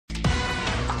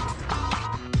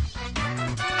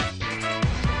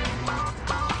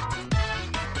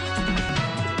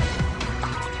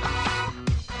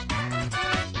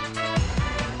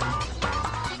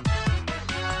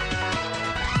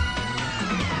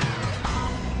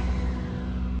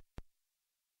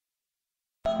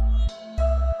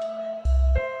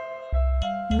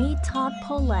Todd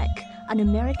Polak, an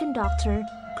American doctor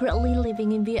currently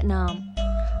living in Vietnam.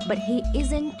 But he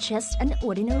isn't just an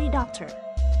ordinary doctor.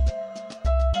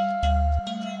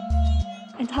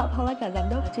 Anh Todd Polak là giám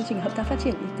đốc chương trình hợp tác phát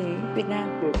triển y tế Việt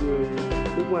Nam. Một người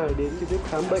nước ngoài đến trực tiếp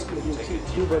khám bệnh và điều trị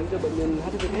tư vấn cho bệnh nhân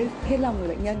HIV/AIDS. Hết lòng người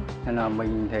bệnh nhân. Nên là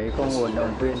mình thấy có nguồn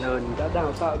động viên hơn. Đã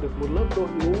đào tạo được một lớp đội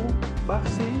ngũ bác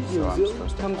sĩ điều dưỡng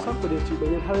chăm sóc và điều trị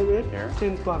bệnh nhân HIV/AIDS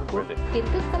trên toàn quốc. Kiến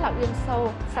thức rất là uyên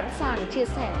sâu, sẵn sàng chia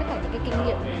sẻ tất cả những cái kinh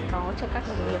nghiệm có cho các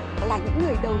đồng nghiệp. Là những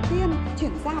người đầu tiên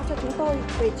chuyển giao cho chúng tôi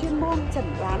về chuyên môn chẩn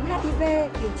đoán HIV,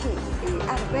 điều trị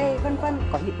ARV, vân vân.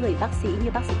 Có những người bác sĩ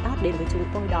như bác sĩ Todd đến với chúng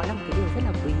tôi, đó là một cái điều rất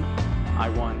là quý. I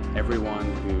want everyone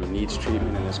who needs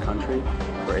treatment in this country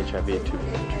for HIV to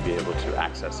be able to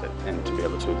access it and to be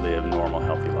able to live normal,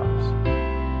 healthy lives.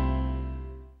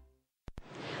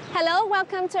 Hello,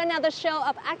 welcome to another show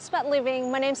of Expat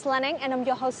Living. My name's Lenning and I'm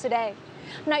your host today.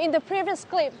 Now, in the previous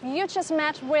clip, you just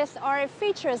met with our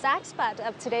features expert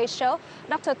of today's show,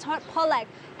 Dr. Todd Polak,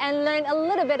 and learned a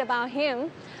little bit about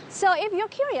him. So if you're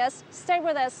curious, stay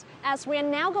with us as we are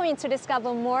now going to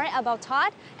discover more about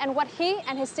Todd and what he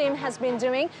and his team has been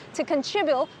doing to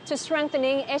contribute to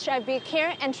strengthening HIV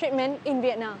care and treatment in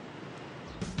Vietnam.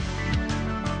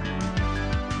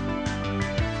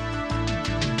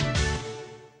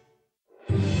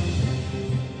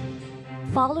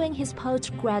 Following his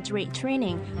postgraduate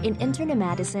training in internal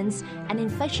medicines and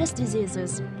infectious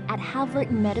diseases at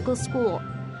Harvard Medical School,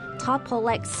 Todd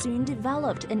Polak soon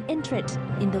developed an interest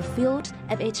in the field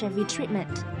of HIV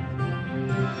treatment.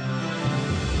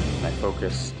 I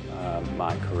focused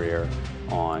my career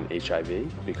on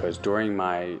HIV because during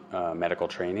my medical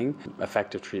training,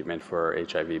 effective treatment for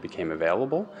HIV became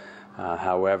available.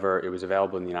 However, it was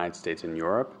available in the United States and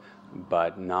Europe,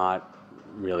 but not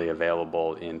really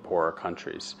available in poorer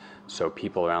countries. So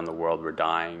people around the world were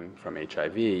dying from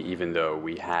HIV even though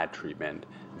we had treatment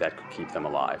that could keep them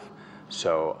alive.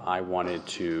 So I wanted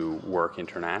to work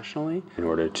internationally in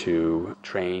order to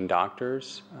train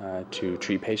doctors to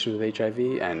treat patients with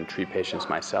HIV and treat patients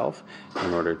myself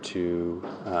in order to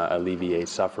alleviate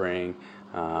suffering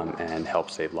and help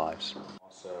save lives.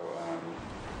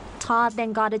 Todd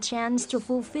then got a chance to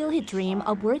fulfill his dream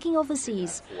of working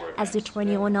overseas. As in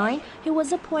 2009, he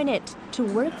was appointed to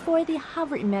work for the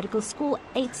Harvard Medical School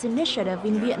AIDS Initiative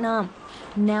in Vietnam,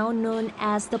 now known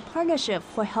as the Partnership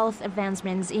for Health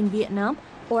Advancements in Vietnam,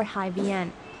 or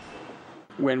HIVN.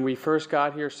 When we first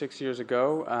got here 6 years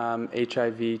ago,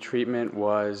 HIV treatment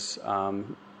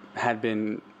had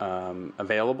been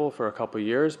available for a couple of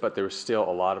years, but there was still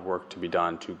a lot of work to be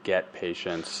done to get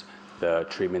patients the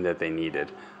treatment that they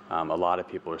needed. A lot of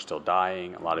people were still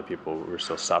dying. A lot of people were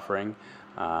still suffering.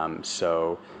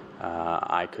 So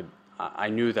I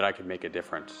knew that I could make a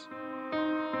difference.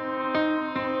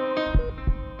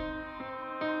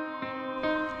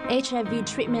 HIV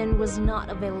treatment was not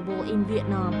available in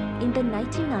Vietnam in the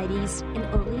 1990s and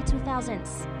early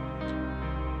 2000s.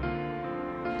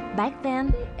 Back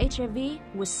then, HIV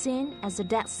was seen as a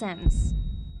death sentence.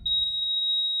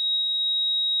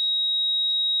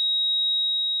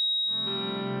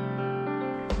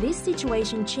 This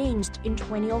situation changed in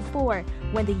 2004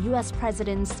 when the U.S.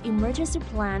 President's Emergency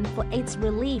Plan for AIDS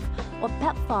Relief, or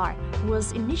PEPFAR,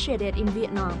 was initiated in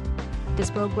Vietnam. This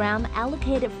program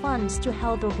allocated funds to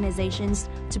health organizations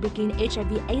to begin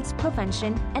HIV/AIDS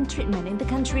prevention and treatment in the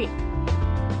country.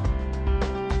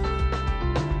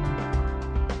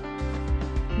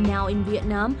 Now in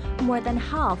Vietnam, more than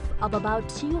half of about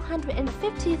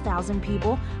 250,000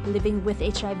 people living with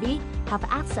HIV have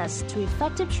access to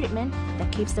effective treatment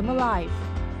that keeps them alive.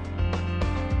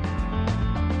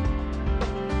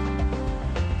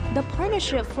 The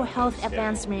Partnership for Health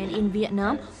Advancement in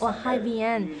Vietnam, or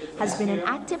HIVN, has been an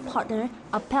active partner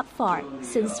of PEPFAR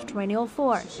since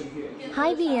 2004.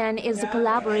 HIVN is a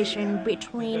collaboration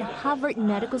between Harvard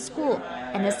Medical School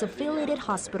and its affiliated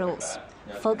hospitals,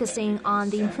 focusing on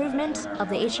the improvement of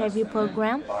the HIV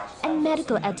program and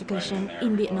medical education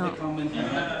in Vietnam.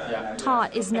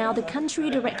 Todd is now the country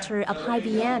director of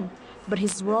HIVN, but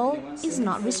his role is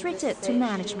not restricted to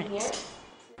management.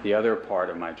 The other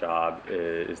part of my job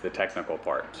is the technical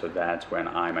part. So that's when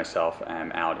I myself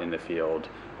am out in the field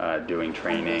doing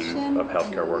training of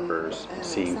healthcare workers,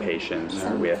 seeing patients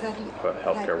with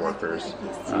healthcare workers,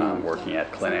 working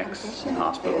at clinics and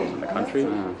hospitals in the country,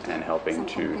 and helping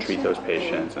to treat those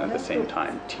patients and at the same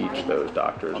time teach those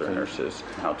doctors or nurses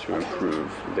how to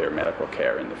improve their medical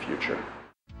care in the future.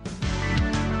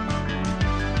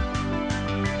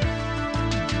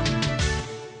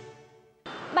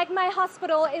 Like my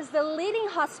Hospital is the leading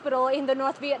hospital in the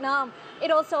North Vietnam.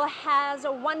 It also has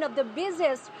one of the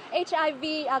busiest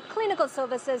HIV clinical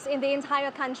services in the entire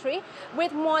country,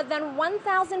 with more than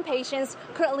 1,000 patients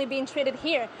currently being treated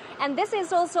here. And this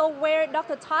is also where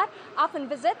Dr. Todd often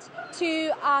visits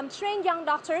to train young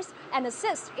doctors and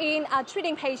assist in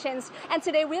treating patients. And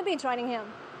today we'll be joining him.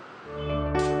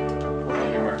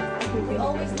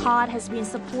 Todd has been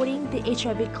supporting the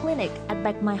HIV clinic at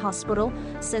Bạch Mai Hospital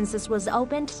since it was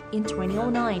opened in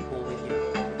 2009.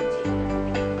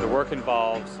 The work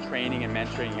involves training and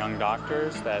mentoring young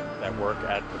doctors that work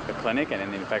at the clinic and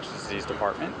in the infectious disease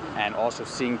department, and also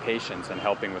seeing patients and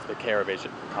helping with the care of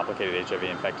complicated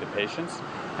HIV-infected patients.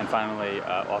 And finally,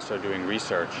 also doing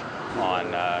research on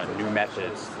new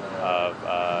methods of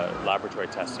laboratory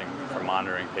testing for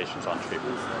monitoring patients on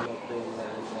treatment.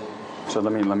 So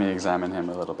let me examine him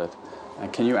a little bit.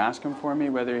 Can you ask him for me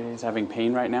whether he's having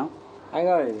pain right now? Anh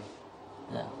ơi,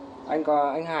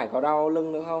 anh Hải có đau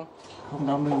lưng nữa không? Không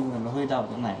đau lưng mà nó hơi đau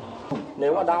chỗ này.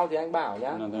 Nếu mà đau thì anh bảo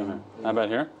nhá. How about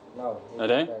here? No. Ở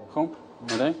đây? Không?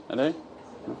 Ở đây? Ở đây?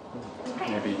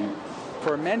 Maybe here.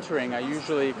 For mentoring, I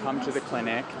usually come to the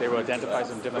clinic. They will identify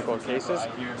some difficult cases,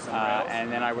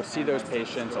 and then I will see those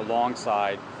patients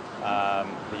alongside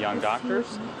the young doctors.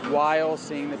 While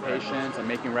seeing the patients and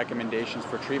making recommendations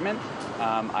for treatment,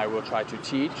 I will try to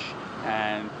teach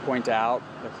and point out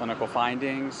the clinical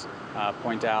findings,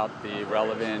 point out the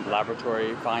relevant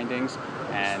laboratory findings,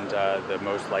 and the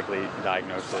most likely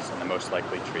diagnosis and the most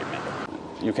likely treatment.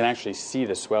 You can actually see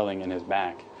the swelling in his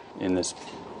back in this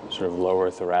sort of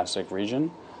lower thoracic region,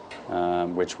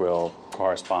 which will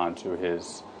correspond to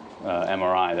his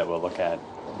MRI that we'll look at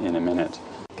in a minute.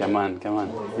 Come on.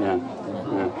 Yeah.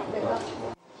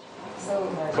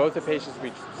 Both the patients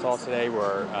we saw today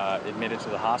were admitted to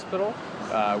the hospital,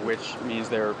 which means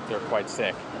they're quite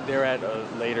sick. They're at a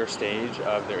later stage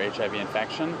of their HIV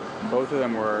infection. Both of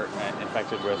them were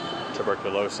infected with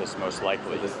tuberculosis, most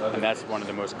likely, and that's one of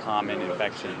the most common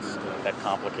infections that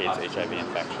complicates HIV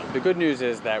infection. The good news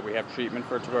is that we have treatment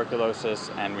for tuberculosis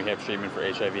and we have treatment for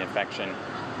HIV infection,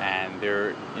 and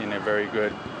they're in a very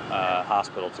good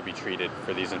hospital to be treated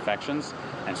for these infections,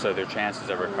 and so their chances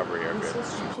of recovery are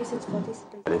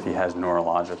good. If he has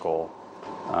neurological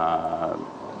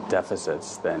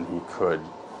deficits, then he could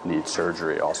need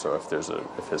surgery also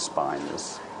if his spine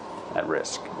is at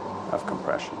risk of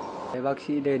compression. Bác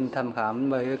sĩ đến thăm khám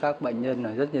với các bệnh nhân là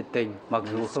rất nhiệt tình, mặc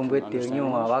dù không biết tiếng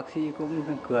nhưng mà bác sĩ cũng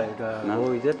cười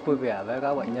rất vui vẻ với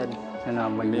các bệnh nhân, nên là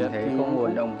mình thấy có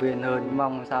nguồn động viên hơn.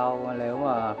 Mong sao nếu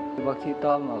mà bác sĩ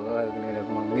Tom mà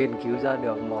nghiên cứu ra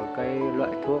được một cái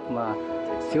loại thuốc mà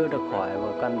chữa được khỏi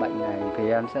của căn bệnh này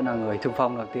thì em sẽ là người xung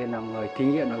phong đầu tiên, là người thí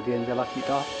nghiệm đầu tiên cho bác sĩ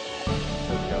Tom.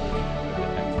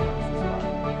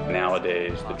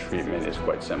 Nowadays, the treatment is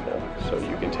quite simple. So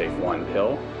you can take one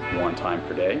pill, one time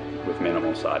per day, with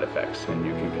minimal side effects, and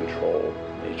you can control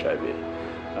HIV.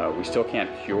 We still can't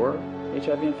cure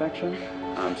HIV infection,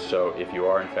 so if you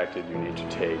are infected, you need to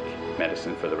take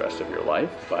medicine for the rest of your life,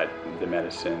 but the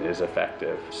medicine is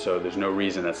effective, so there's no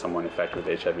reason that someone infected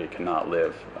with HIV cannot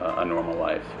live a normal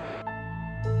life.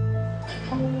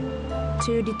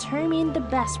 To determine the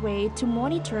best way to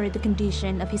monitor the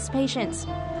condition of his patients,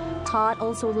 Todd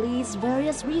also leads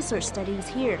various research studies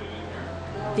here.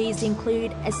 These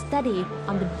include a study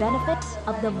on the benefits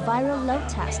of the viral load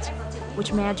test,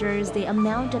 which measures the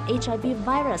amount of HIV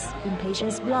virus in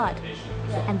patients' blood,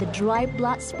 and the dry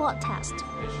blood spot test,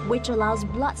 which allows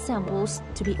blood samples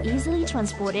to be easily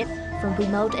transported from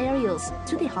remote areas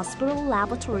to the hospital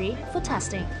laboratory for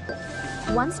testing.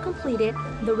 Once completed,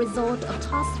 the result of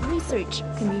Todd's research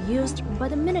can be used by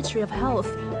the Ministry of Health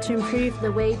to improve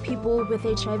the way people with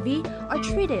HIV are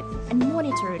treated and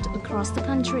monitored across the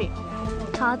country.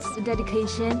 Todd's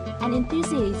dedication and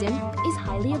enthusiasm is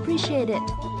highly appreciated.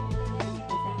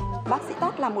 Bác sĩ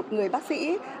Todd là một người bác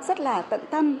sĩ rất là tận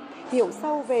tâm, hiểu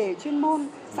sâu về chuyên môn,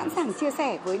 sẵn sàng chia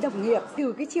sẻ với đồng nghiệp.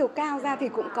 Từ cái chiều cao ra thì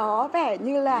cũng có vẻ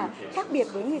như là khác biệt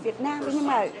với người Việt Nam, nhưng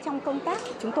mà trong công tác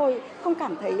chúng tôi không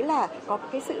cảm thấy là có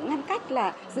cái sự ngăn cách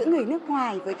là giữa người nước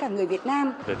ngoài với cả người Việt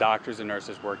Nam. The doctors and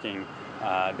nurses working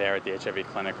there at the HIV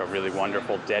clinic are really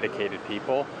wonderful, dedicated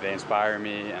people. They inspire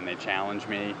me and they challenge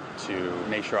me to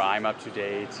make sure I'm up to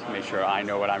date, make sure I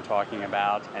know what I'm talking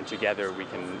about, and together we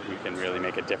can really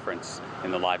make a difference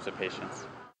in the lives of patients.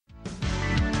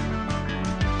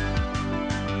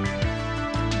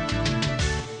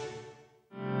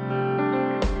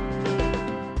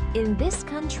 In this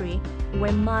country,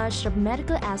 where much of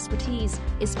medical expertise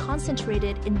is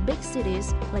concentrated in big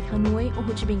cities like Hanoi or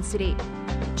Ho Chi Minh City,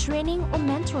 training or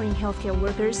mentoring healthcare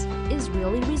workers is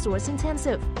really resource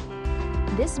intensive.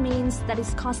 This means that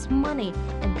it costs money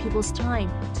and people's time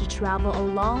to travel a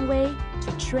long way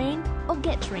to train or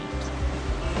get trained.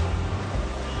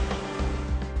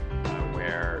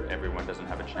 Where everyone doesn't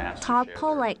have a chance. Todd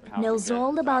Pollack knows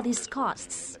all about these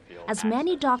costs, as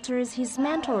many doctors he's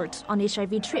mentored on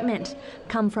HIV treatment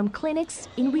come from clinics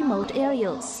in remote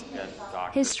areas.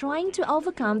 He's trying to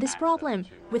overcome this problem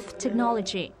with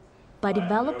technology by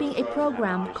developing a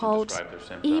program called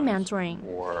e-mentoring.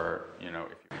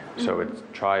 So it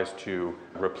tries to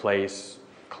replace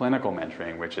clinical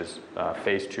mentoring, which is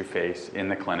face-to-face in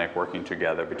the clinic, working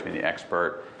together between the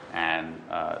expert and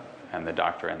the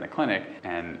doctor and the clinic,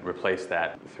 and replace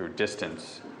that through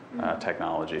distance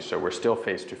technology. So we're still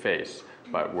face-to-face,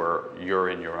 but you're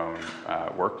in your own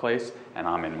workplace, and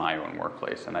I'm in my own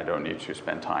workplace, and I don't need to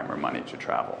spend time or money to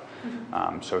travel.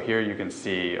 So here you can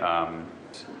see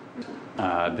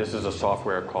this is a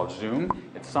software called Zoom.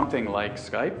 It's something like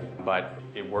Skype, but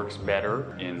it works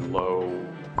better in low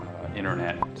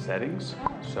internet settings.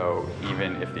 So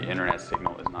even if the internet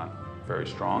signal is not very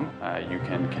strong, you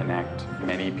can connect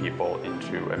many people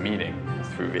into a meeting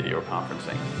through video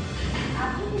conferencing.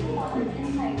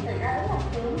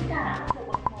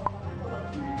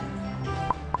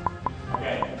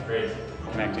 Okay, great.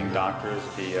 Connecting doctors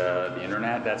via the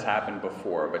internet, that's happened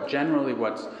before, but generally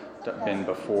what's been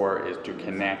before is to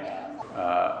connect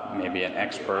maybe an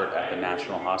expert at the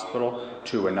national hospital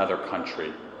to another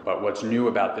country. But what's new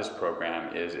about this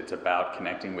program is it's about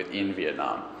connecting within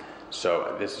Vietnam.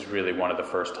 So this is really one of the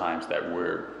first times that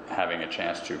we're having a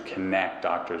chance to connect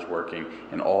doctors working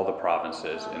in all the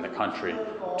provinces in the country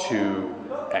to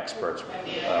experts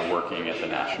working at the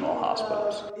national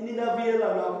hospitals.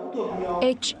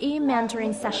 Each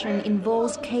e-mentoring session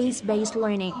involves case-based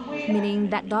learning, meaning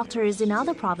that doctors in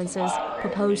other provinces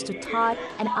propose to Todd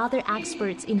and other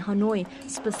experts in Hanoi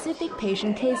specific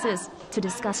patient cases to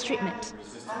discuss treatment.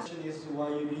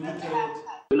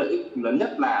 Lợi ích lớn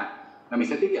nhất là mình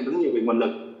sẽ tiết kiệm rất nhiều về nguồn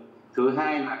lực. Thứ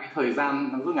hai là cái thời gian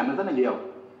nó rút ngắn hơn rất là nhiều,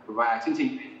 và chương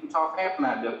trình cũng cho phép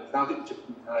là được giao dịch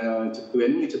trực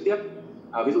tuyến như trực tiếp.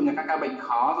 Ví dụ như các ca bệnh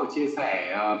khó rồi chia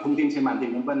sẻ thông tin trên màn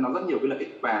hình vân vân, nó rất nhiều cái lợi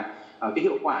ích và cái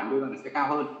hiệu quả đôi lần sẽ cao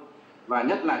hơn. Và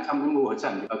nhất là trong cái mùa hội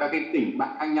trần ở các cái tỉnh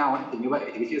bạn khác nhau ấy, thì như vậy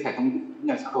thì cái chia sẻ thông tin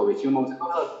nhà trao đổi về chuyên môn sẽ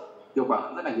tốt hơn, hiệu quả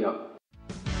hơn rất là nhiều.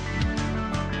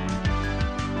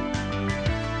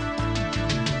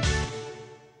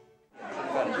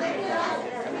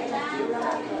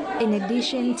 In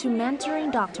addition to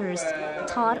mentoring doctors,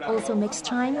 Todd also makes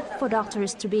time for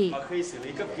doctors to be.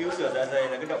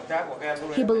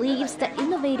 He believes that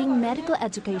innovating medical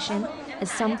education is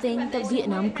something that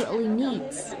Vietnam currently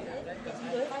needs.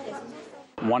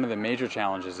 One of the major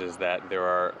challenges is that there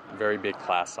are very big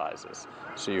class sizes.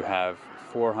 So you have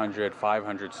 400,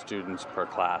 500 students per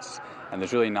class, and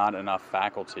there's really not enough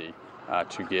faculty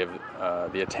to give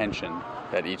the attention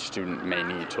that each student may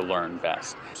need to learn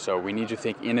best. So we need to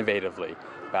think innovatively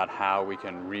about how we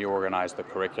can reorganize the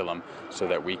curriculum so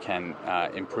that we can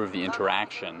improve the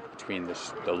interaction between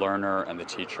the learner and the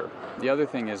teacher. The other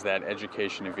thing is that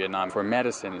education in Vietnam for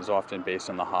medicine is often based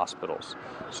on the hospitals.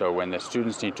 So when the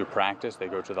students need to practice, they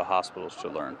go to the hospitals to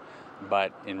learn.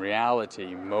 But in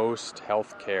reality, most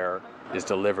health care is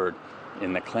delivered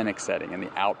in the clinic setting, in the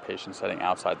outpatient setting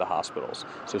outside the hospitals.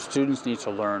 So students need to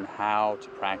learn how to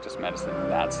practice medicine in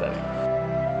that setting.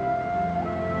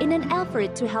 In an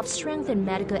effort to help strengthen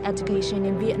medical education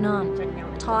in Vietnam,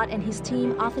 Todd and his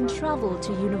team often travel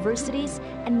to universities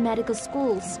and medical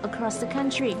schools across the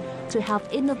country to help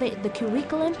innovate the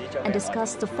curriculum and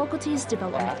discuss the faculty's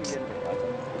development.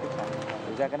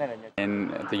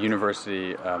 In the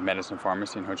University of Medicine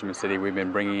Pharmacy in Ho Chi Minh City, we've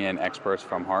been bringing in experts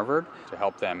from Harvard to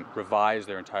help them revise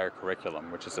their entire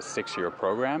curriculum, which is a 6-year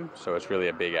program, so it's really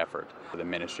a big effort. The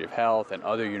Ministry of Health and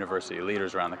other university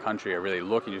leaders around the country are really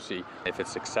looking to see if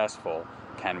it's successful,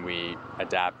 can we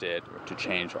adapt it to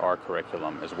change our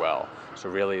curriculum as well. So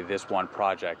really this one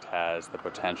project has the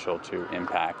potential to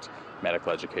impact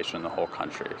medical education in the whole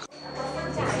country.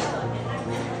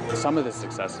 Some of the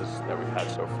successes that we've had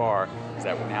so far is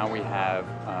that now we have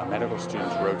medical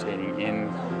students rotating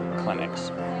in clinics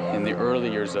in the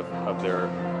early years of their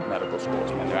medical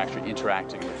schools, and they're actually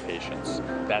interacting with patients.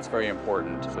 That's very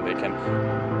important so they can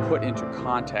put into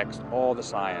context all the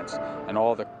science and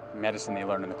all the medicine they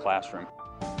learn in the classroom.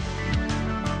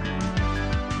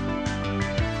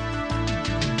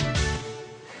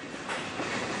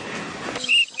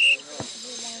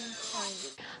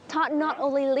 Todd not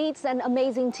only leads an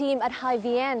amazing team at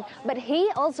HiVN, but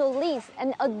he also leads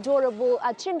an adorable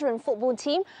children football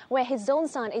team where his own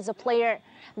son is a player.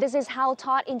 This is how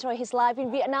Todd enjoyed his life in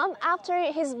Vietnam after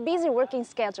his busy working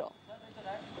schedule.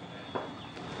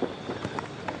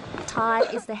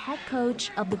 Todd is the head coach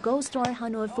of the Gold Star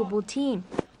Hanoi football team,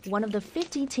 one of the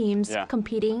 50 teams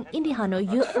competing in the Hanoi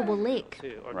Youth Football League.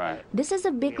 Right. This is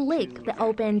a big league that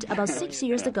opened about 6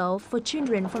 years ago for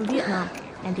children from Vietnam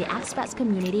and the expats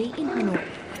community in Hanoi.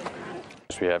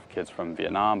 We have kids from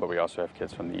Vietnam, but we also have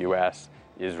kids from the U.S.,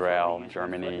 Israel,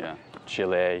 Germany,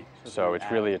 Chile. So it's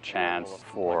really a chance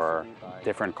for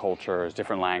different cultures,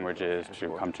 different languages to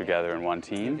come together in one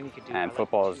team. And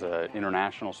football is an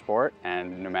international sport,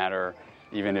 and no matter,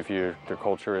 even if the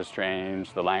culture is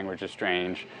strange, the language is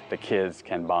strange, the kids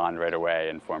can bond right away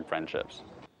and form friendships.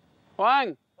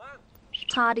 Juan!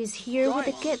 Todd is here with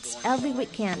the kids every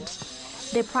weekend.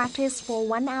 They practice for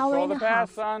 1 hour and a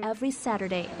half every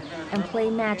Saturday and play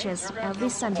matches every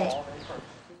Sunday.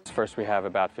 First, we have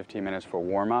about 15 minutes for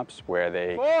warm-ups where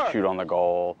they shoot on the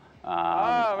goal,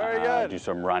 do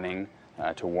some running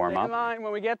to warm up.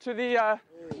 When we get to the...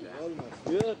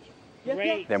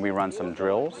 Then we run some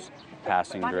drills,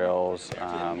 passing drills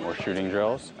or shooting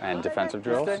drills and defensive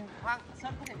drills.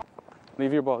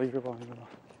 Leave your ball, leave your ball, leave your ball.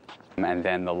 And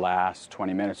then the last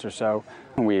 20 minutes or so,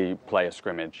 we play a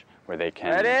scrimmage where they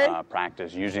can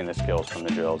practice using the skills from the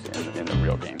drills in the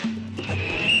real game.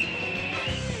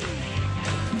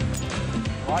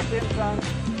 Watch him, son.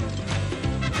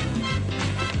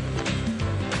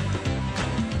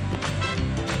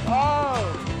 Oh!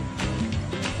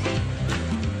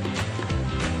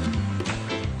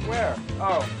 Where?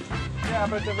 Oh. Yeah,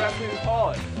 but the ref didn't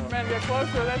call it. Man, get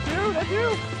closer. That's you. That's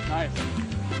you. Nice.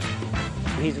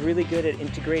 He's really good at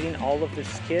integrating all of his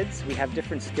kids. We have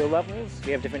different skill levels.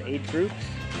 We have different age groups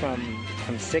from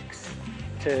 6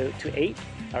 to 8,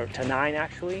 or to 9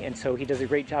 actually. And so he does a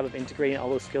great job of integrating all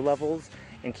those skill levels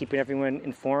and keeping everyone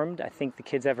informed. I think the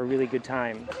kids have a really good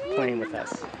time playing with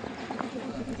us.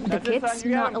 The kids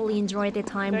not only enjoy their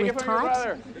time with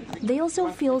Todd, they also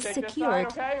feel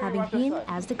secured having him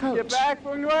as the coach. I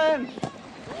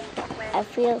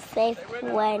feel safe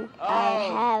when I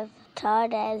have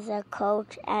Todd as a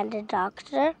coach and a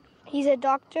doctor. He's a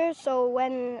doctor, so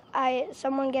when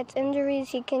someone gets injuries,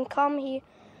 he can come, he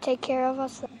take care of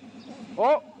us.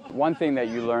 Oh. One thing that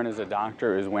you learn as a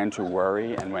doctor is when to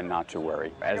worry and when not to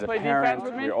worry. As a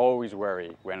parent, we always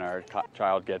worry when our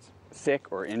child gets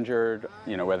sick or injured,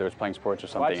 whether it's playing sports or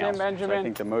something else. So I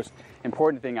think the most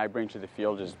important thing I bring to the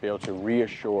field is to be able to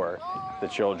reassure the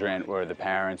children or the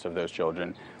parents of those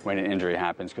children when an injury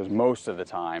happens, because most of the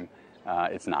time,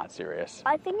 it's not serious.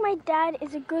 I think my dad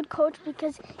is a good coach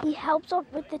because he helps out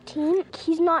with the team.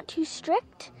 He's not too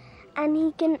strict and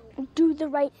he can do the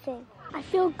right thing. I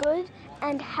feel good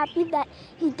and happy that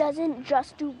he doesn't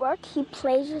just do work. He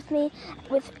plays with me,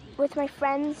 with my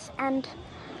friends and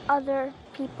other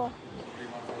people.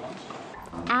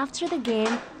 After the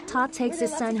game, Todd takes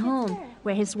his son home,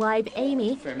 where his wife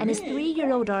Amy and his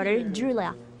 3-year-old daughter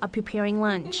Julia are preparing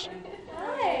lunch.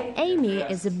 Amy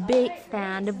is a big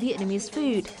fan of Vietnamese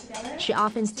food. She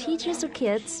often teaches her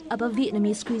kids about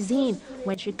Vietnamese cuisine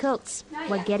when she cooks,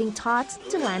 while getting Todd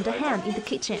to lend a hand in the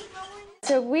kitchen.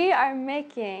 So we are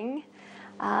making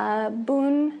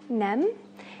bún nem,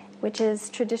 which is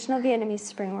traditional Vietnamese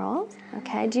spring rolls.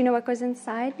 Okay, do you know what goes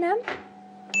inside nem?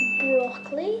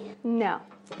 Broccoli? No.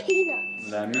 Peanuts?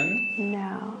 Lemon?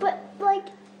 No. But like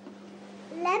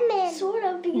lemon. Sort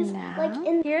of, because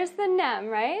Here's the nem,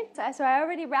 right? So I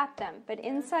already wrapped them, but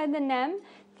inside the nem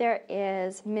there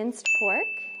is minced pork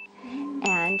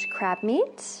and crab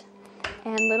meat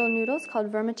and little noodles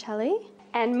called vermicelli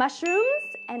and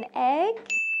mushrooms and egg.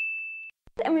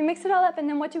 And we mix it all up, and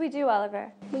then what do we do,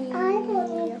 Oliver?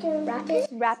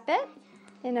 Wrap it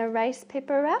in a rice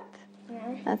paper wrap.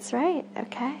 That's right,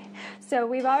 okay. So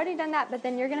we've already done that, but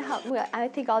then you're gonna help, I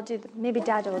think I'll do, maybe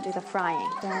Dad will do the frying.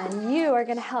 Then you are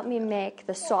gonna help me make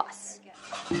the sauce.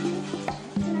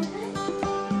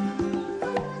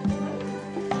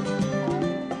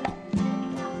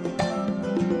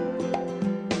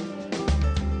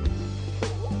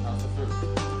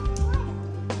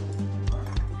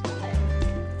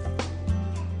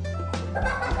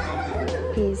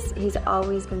 He's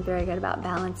always been very good about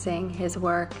balancing his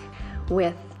work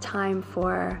with time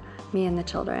for me and the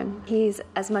children. He's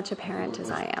as much a parent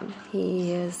as I am.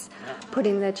 He is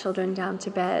putting the children down to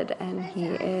bed, and he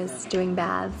is doing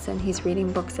baths, and he's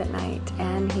reading books at night,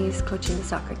 and he's coaching the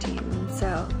soccer team. And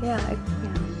so,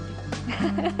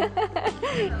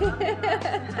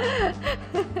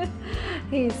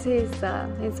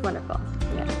 he's wonderful.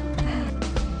 Yeah.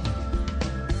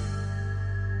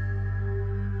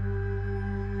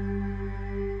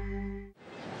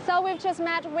 So we've just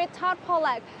met with Todd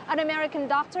Pollack, an American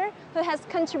doctor who has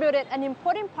contributed an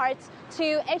important part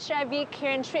to HIV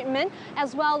care and treatment,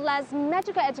 as well as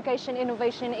medical education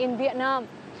innovation in Vietnam.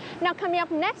 Now coming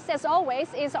up next, as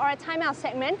always, is our timeout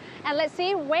segment, and let's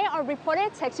see where our reporter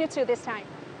takes you to this time.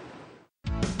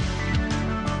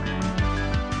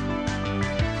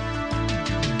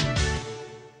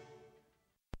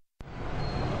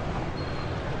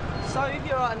 So if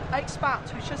you're an expat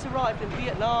who's just arrived in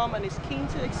Vietnam and is keen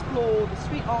to explore the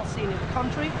street art scene in the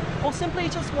country, or simply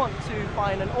just want to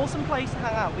find an awesome place to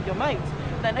hang out with your mates,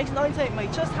 then X98 may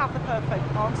just have the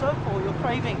perfect answer for your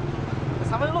craving.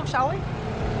 Let's have a look, shall we?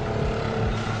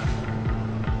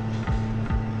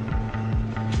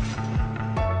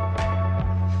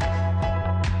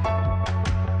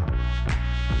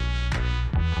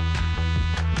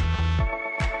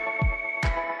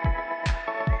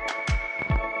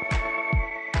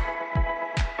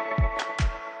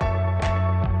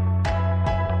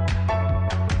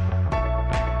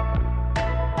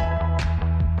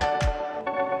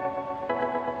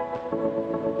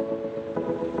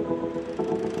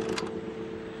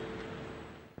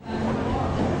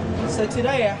 So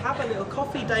today I have a little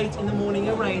coffee date in the morning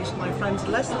arranged with my friend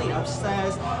Leslie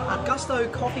upstairs at Gusto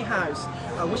Coffee House,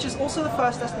 which is also the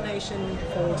first destination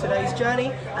for today's journey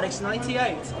at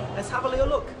X98. Let's have a little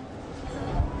look.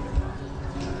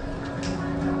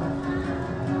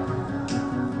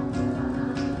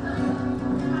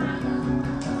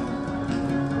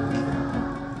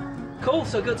 Cool,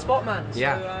 so good spot, man.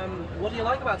 Yeah. So, what do you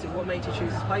like about it? What made you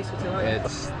choose this place for tonight? It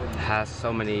has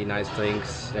so many nice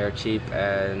drinks. They're cheap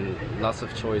and lots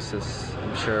of choices.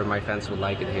 I'm sure my friends would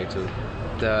like it here too.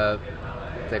 The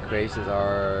decorations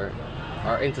are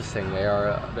interesting.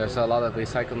 There's a lot of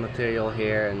recycled material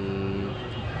here and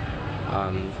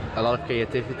a lot of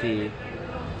creativity.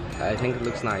 I think it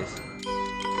looks nice.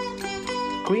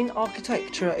 Green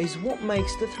architecture is what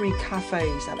makes the three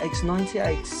cafes at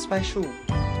X98 special.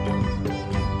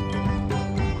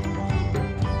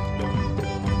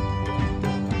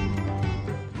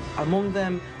 Among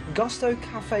them, Gusto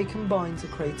Cafe combines the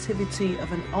creativity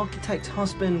of an architect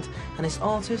husband and his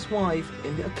artist wife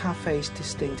in the cafe's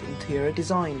distinct interior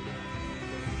design.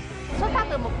 Xuất phát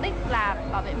từ mục đích là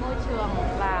bảo vệ môi trường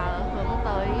và hướng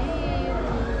tới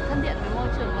thân thiện với môi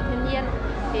trường và thiên nhiên,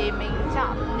 thì mình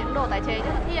chọn những đồ tái chế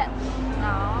rất thân thiện,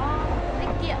 nó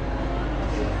tiết kiệm,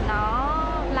 nó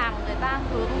làm người ta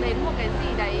hướng đến một cái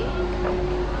gì đấy,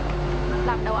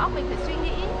 làm đầu óc mình phải suy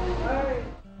nghĩ.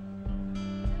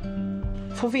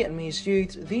 For Vietnamese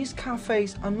youth, these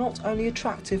cafes are not only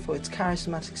attractive for its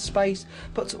charismatic space,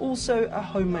 but also a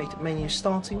homemade menu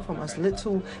starting from as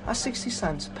little as 60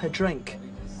 cents per drink.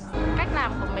 Cách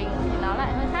làm của mình thì nó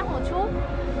lại hơi khác một chút.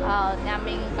 Nhà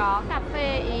mình có cà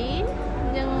phê Ý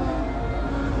nhưng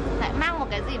lại mang một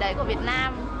cái gì đấy của Việt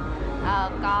Nam.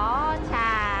 Có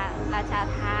trà là trà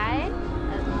Thái,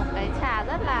 một cái trà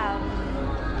rất là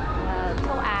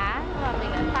châu Á, nhưng mà mình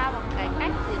lại pha một cái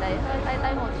cách gì đấy hơi Tây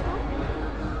Tây một chút.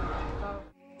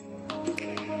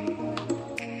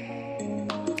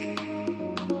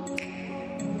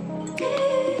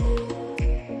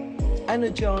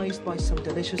 Energized by some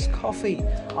delicious coffee,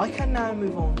 I can now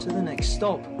move on to the next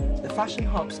stop, the fashion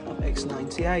hubs of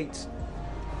X98.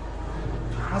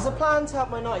 As I plan to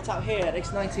have my night out here at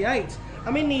X98,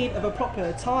 I'm in need of a proper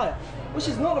attire, which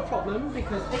is not a problem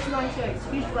because X98's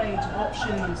huge range of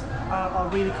options are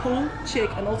really cool, chic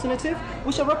and alternative,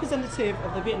 which are representative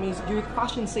of the Vietnamese youth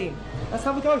fashion scene. Let's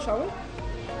have a go, shall we?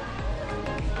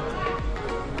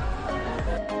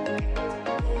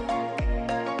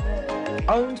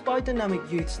 Owned by dynamic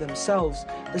youths themselves,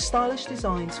 the stylish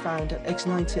designs found at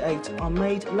X98 are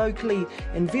made locally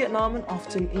in Vietnam and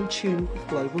often in tune with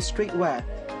global streetwear.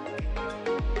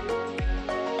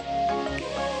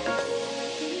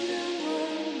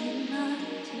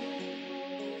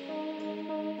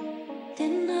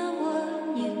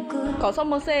 Có shop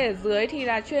Merce ở dưới thì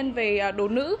là chuyên về đồ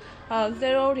nữ,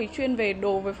 Zero thì chuyên về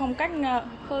đồ với phong cách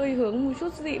hơi hướng một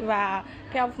chút dị và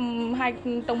theo hai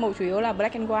tông màu chủ yếu là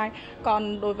black and white.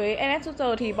 Còn đối với NS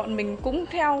Sutter thì bọn mình cũng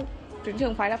theo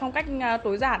trường phái là phong cách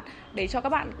tối giản để cho các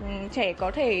bạn trẻ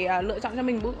có thể lựa chọn cho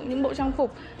mình những bộ trang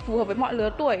phục phù hợp với mọi lứa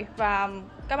tuổi và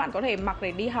các bạn có thể mặc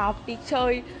để đi học, đi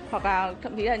chơi hoặc là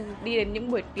thậm chí là đi đến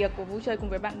những buổi tiệc của vui chơi cùng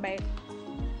với bạn bè.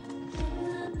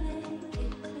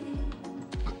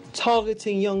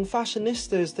 Targeting young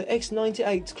fashionistas, the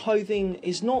X98 clothing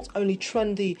is not only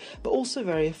trendy but also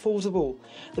very affordable.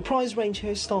 The price range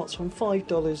here starts from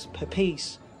 $5 per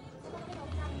piece.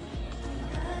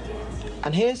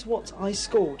 And here's what I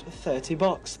scored,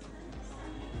 $30.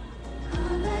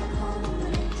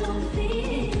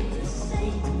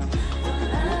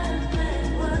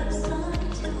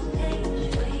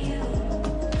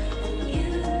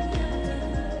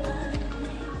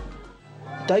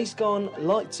 Days gone,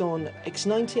 lights on,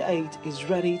 X98 is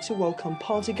ready to welcome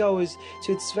partygoers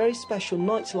to its very special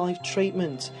nightlife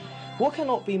treatment. What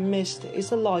cannot be missed is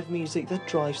the live music that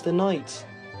drives the night.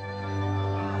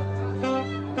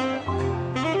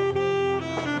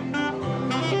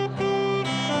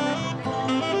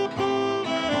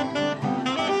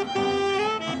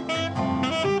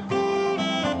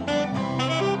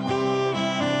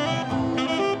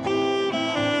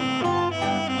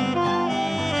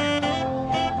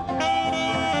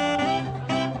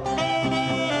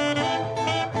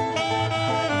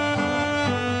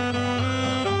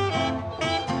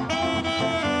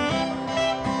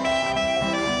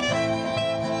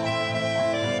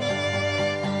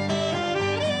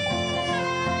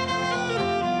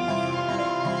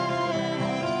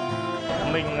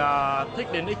 Mình thích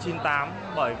đến X98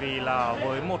 bởi vì là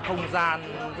với một không gian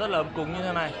rất là ấm cúng như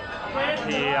thế này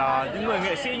thì những người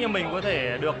nghệ sĩ như mình có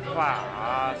thể được thỏa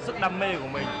sức đam mê của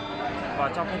mình vào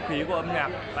trong không khí của âm nhạc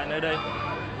tại nơi đây.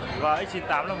 Và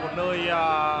X98 là một nơi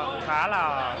khá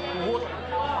là thu hút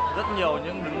rất nhiều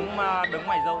những đứng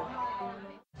mày râu.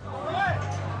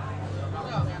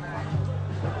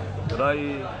 Ở đây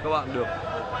các bạn được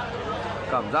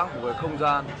cảm giác một cái không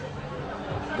gian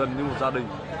gần như một gia đình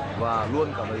và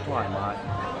luôn cảm thấy thoải mái.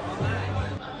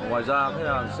 Ngoài ra khách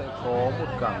hàng sẽ có một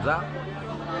cảm giác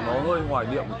nó hơi hoài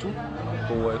niệm một chút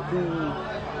cùng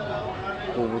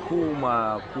với khu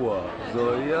mà của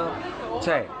giới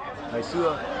trẻ ngày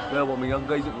xưa. Bây giờ bọn mình đang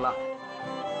gây dựng lại.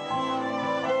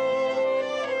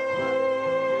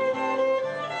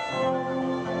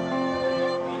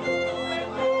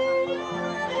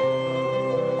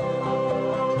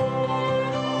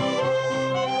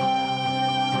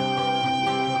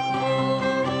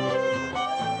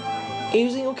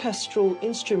 Using orchestral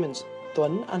instruments,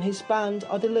 Tuấn and his band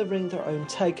are delivering their own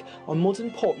take on modern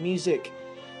pop music.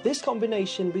 This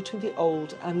combination between the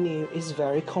old and new is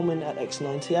very common at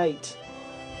X98.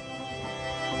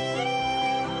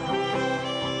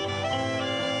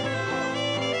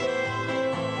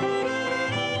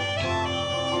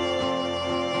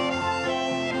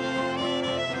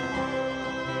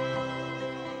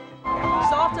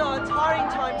 So after a tiring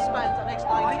time spent at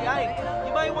X98,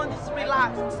 you may want to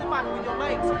relax and sit back with your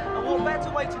mates. And what better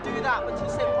way to do that but to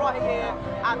sit right here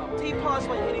at Tea Plus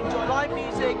where you can enjoy live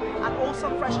music and also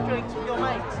fresh drinks with your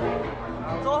mates.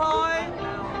 So hi!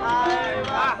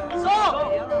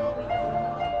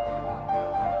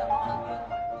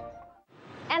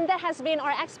 And that has been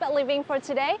our Expat Living for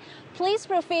today. Please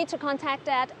feel free to contact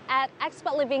us at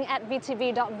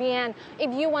expatliving@vtv.vn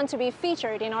if you want to be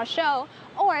featured in our show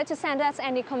or to send us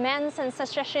any comments and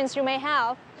suggestions you may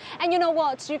have. And you know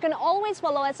what? You can always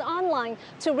follow us online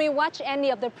to rewatch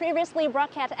any of the previously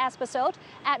broadcast episodes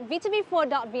at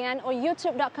vtv4.vn or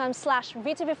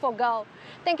youtube.com/vtv4go.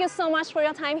 Thank you so much for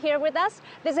your time here with us.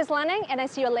 This is Lanning and I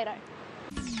see you later.